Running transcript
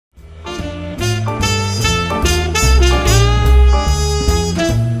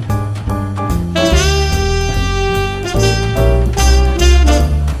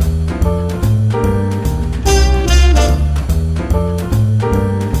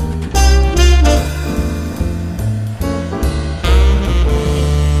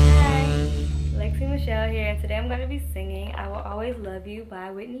I'll Always Love You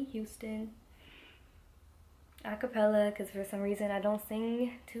by Whitney Houston. Acapella, because for some reason I don't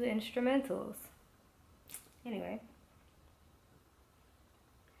sing to instrumentals. Anyway.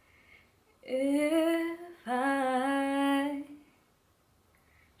 If I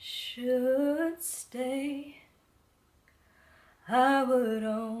should stay, I would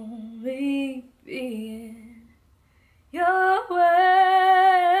only be in your way,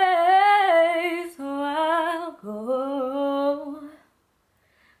 so I'll go.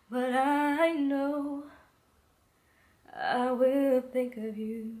 But I know I will think of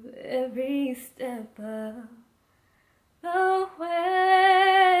you every step of the way.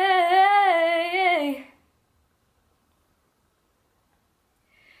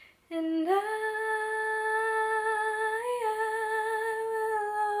 And I will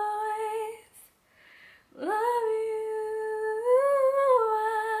always love you.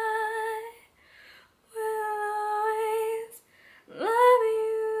 I will always love you.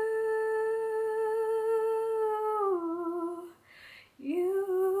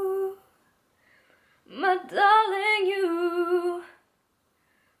 You, my darling, you,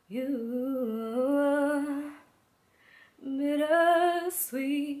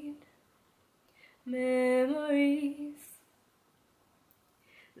 bittersweet memories.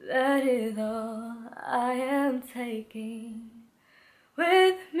 That is all I am taking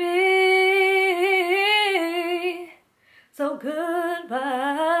with me. So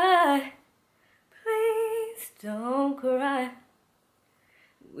goodbye, please don't cry.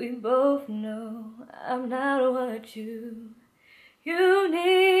 We both know I'm not what you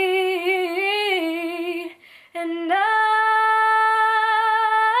need, and I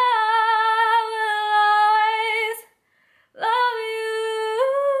will always love you.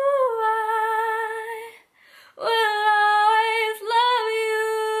 I will always love you.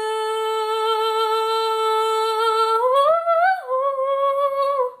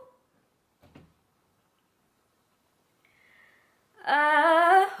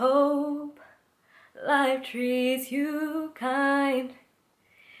 I hope life treats you kind,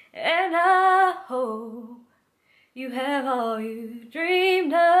 and I hope you have all you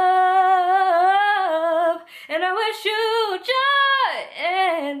dreamed of, and I wish you joy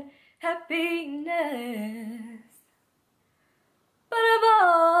and happiness, but of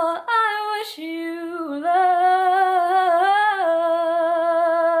all I wish you love.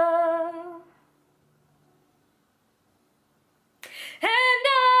 And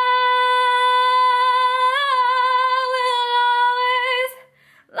I will always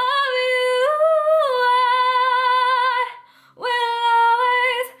love you. I will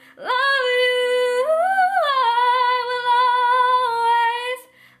always love you. I will always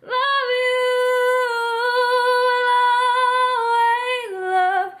love you. Will always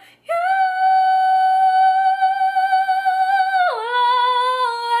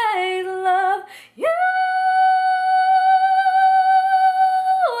love you.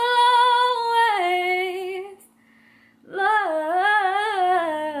 Will always love you.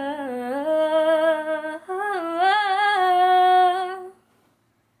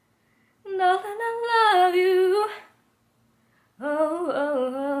 Darling, I love you. Oh, oh,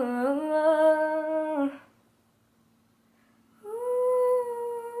 oh,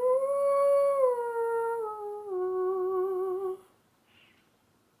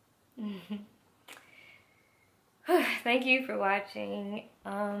 oh. Thank you for watching.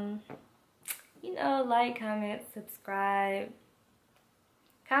 You know, like, comment, subscribe.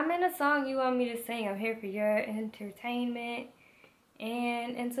 Comment a song you want me to sing. I'm here for your entertainment.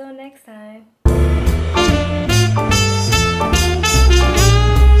 And until next time.